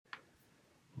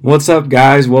What's up,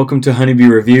 guys? Welcome to Honeybee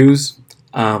Reviews.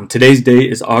 Today's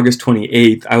date is August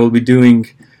 28th. I will be doing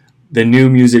the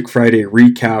New Music Friday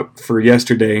recap for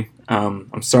yesterday.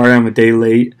 I'm sorry I'm a day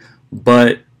late,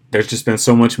 but there's just been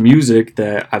so much music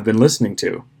that I've been listening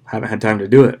to. Haven't had time to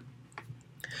do it.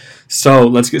 So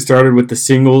let's get started with the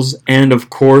singles, and of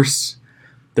course,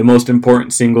 the most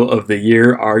important single of the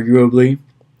year, arguably.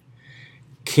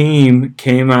 Keem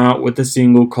came out with a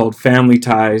single called Family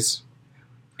Ties,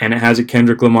 and it has a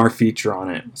Kendrick Lamar feature on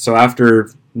it. So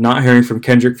after not hearing from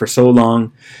Kendrick for so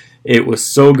long, it was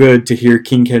so good to hear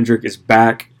King Kendrick is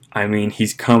back. I mean,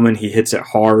 he's coming, he hits it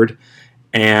hard,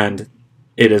 and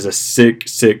it is a sick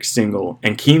single.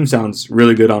 And Keem sounds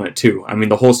really good on it too. I mean,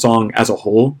 the whole song as a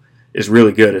whole is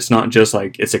really good. It's not just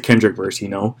like it's a Kendrick verse, you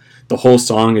know. The whole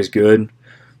song is good,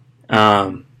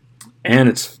 and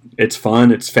it's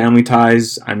fun. It's family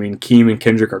ties. I mean, Keem and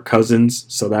Kendrick are cousins,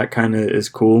 so that kind of is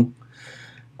cool.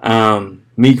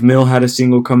 Meek Mill had a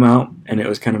single come out, and it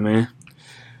was kind of meh.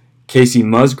 Casey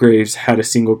Musgraves had a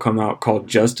single come out called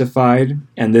Justified,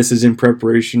 and this is in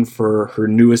preparation for her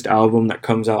newest album that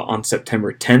comes out on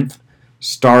September 10th,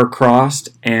 Star Crossed,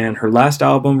 and her last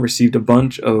album received a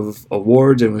bunch of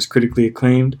awards and was critically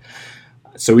acclaimed,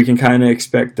 so we can kind of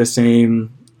expect the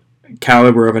same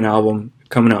caliber of an album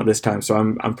coming out this time, so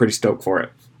I'm pretty stoked for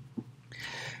it.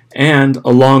 And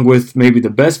along with maybe the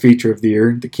best feature of the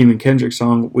year, the Keem and Kendrick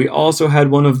song, we also had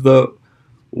one of the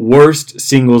worst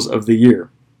singles of the year.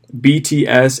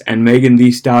 BTS and Megan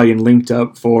Thee Stallion linked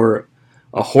up for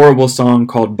a horrible song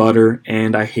called Butter,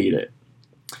 and I hate it.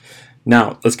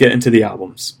 Now, let's get into the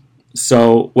albums.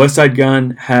 So, Westside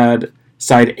Gunn had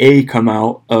Side A come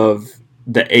out of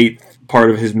the 8th part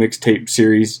of his mixtape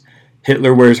series,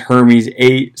 Hitler Wears Hermes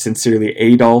 8, Sincerely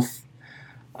Adolf.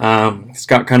 It's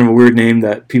got kind of a weird name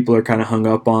that people are kind of hung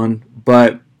up on,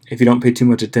 but if you don't pay too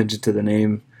much attention to the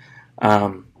name,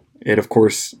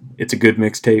 it's a good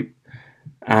mixtape.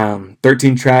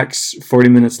 13 tracks, 40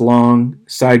 minutes long.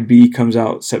 Side B comes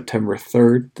out September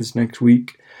 3rd, this next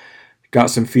week.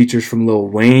 Got some features from Lil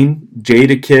Wayne.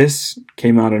 Jadakiss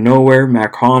came out of nowhere.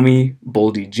 Mac Homie,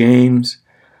 Boldy James,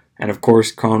 and of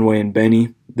course Conway and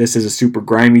Benny. This is a super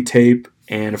grimy tape,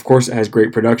 and of course it has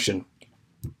great production.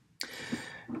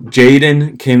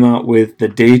 Jaden came out with the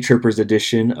Day Trippers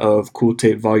edition of Cool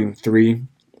Tape Volume 3.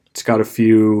 It's got a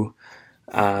few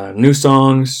new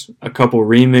songs, a couple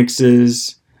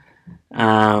remixes,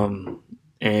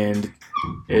 and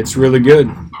it's really good.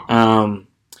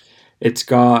 It's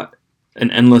got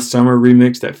an Endless Summer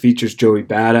remix that features Joey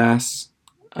Badass,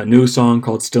 a new song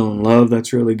called Still in Love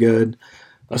that's really good,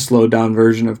 a slowed down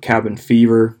version of Cabin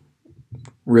Fever,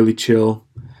 really chill.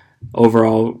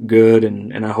 Overall good,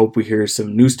 and I hope we hear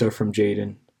some new stuff from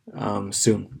Jaden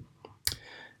soon.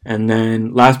 And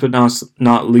then last but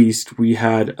not least, we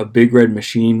had a Big Red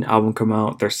Machine album come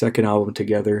out, their second album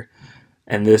together.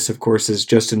 And this, of course, is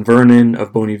Justin Vernon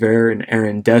of Bon Iver and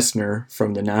Aaron Dessner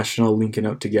from The National linking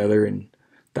up together, and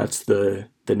that's the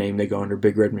name they go under,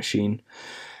 Big Red Machine.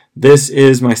 This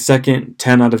is my second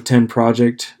 10 out of 10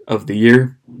 project of the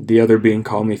year, the other being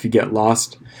Call Me If You Get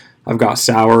Lost. I've got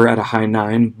Sour at a high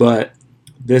 9, but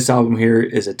this album here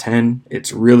is a 10.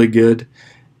 It's really good,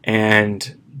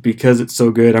 and because it's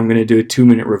so good, I'm going to do a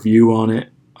 2-minute review on it,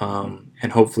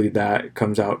 and hopefully that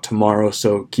comes out tomorrow,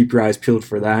 so keep your eyes peeled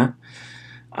for that.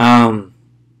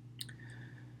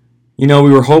 We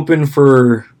were hoping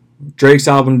for Drake's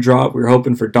album to drop. We were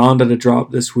hoping for Donda to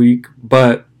drop this week,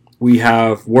 but we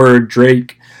have word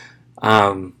Drake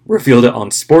revealed it on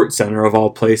SportsCenter of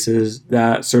all places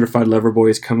that Certified Lover Boy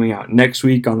is coming out next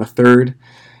week on the 3rd.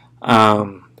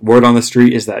 Word on the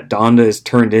street is that Donda is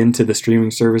turned into the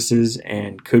streaming services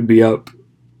and could be up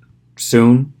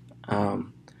soon. I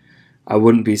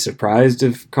wouldn't be surprised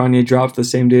if Kanye dropped the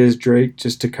same day as Drake,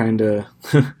 just to kind of,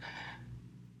 for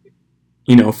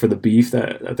the beef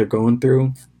that they're going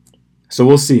through. So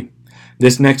we'll see.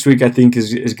 This next week, I think,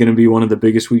 is going to be one of the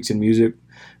biggest weeks in music.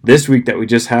 This week that we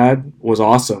just had was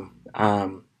awesome.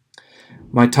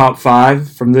 My top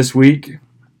 5 from this week.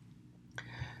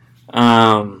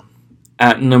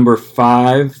 At number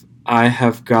 5, I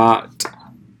have got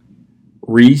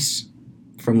Reese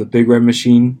from the Big Red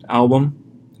Machine album.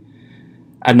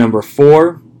 At number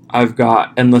 4, I've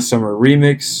got Endless Summer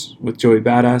Remix with Joey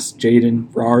Badass,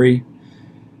 Jaden, Rari.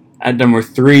 At number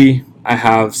 3, I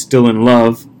have Still in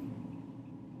Love,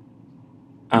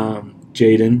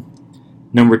 Jaden.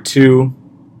 Number 2,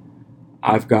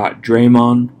 I've got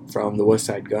Draymond from the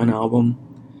Westside Gunn album.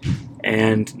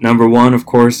 And number 1, of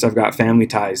course, I've got Family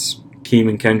Ties, Keem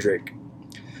and Kendrick.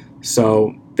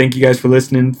 So thank you guys for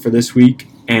listening for this week,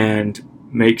 and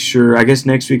make sure, I guess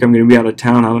next week I'm going to be out of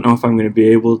town. I don't know if I'm going to be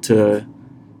able to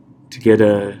to get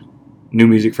a New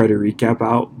Music Friday recap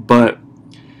out, but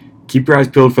keep your eyes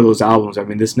peeled for those albums. I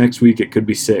mean, this next week it could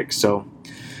be sick. So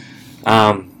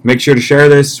make sure to share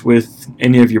this with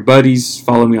any of your buddies.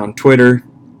 Follow me on Twitter.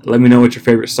 Let me know what your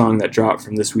favorite song that dropped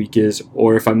from this week is,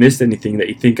 or if I missed anything that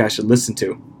you think I should listen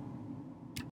to.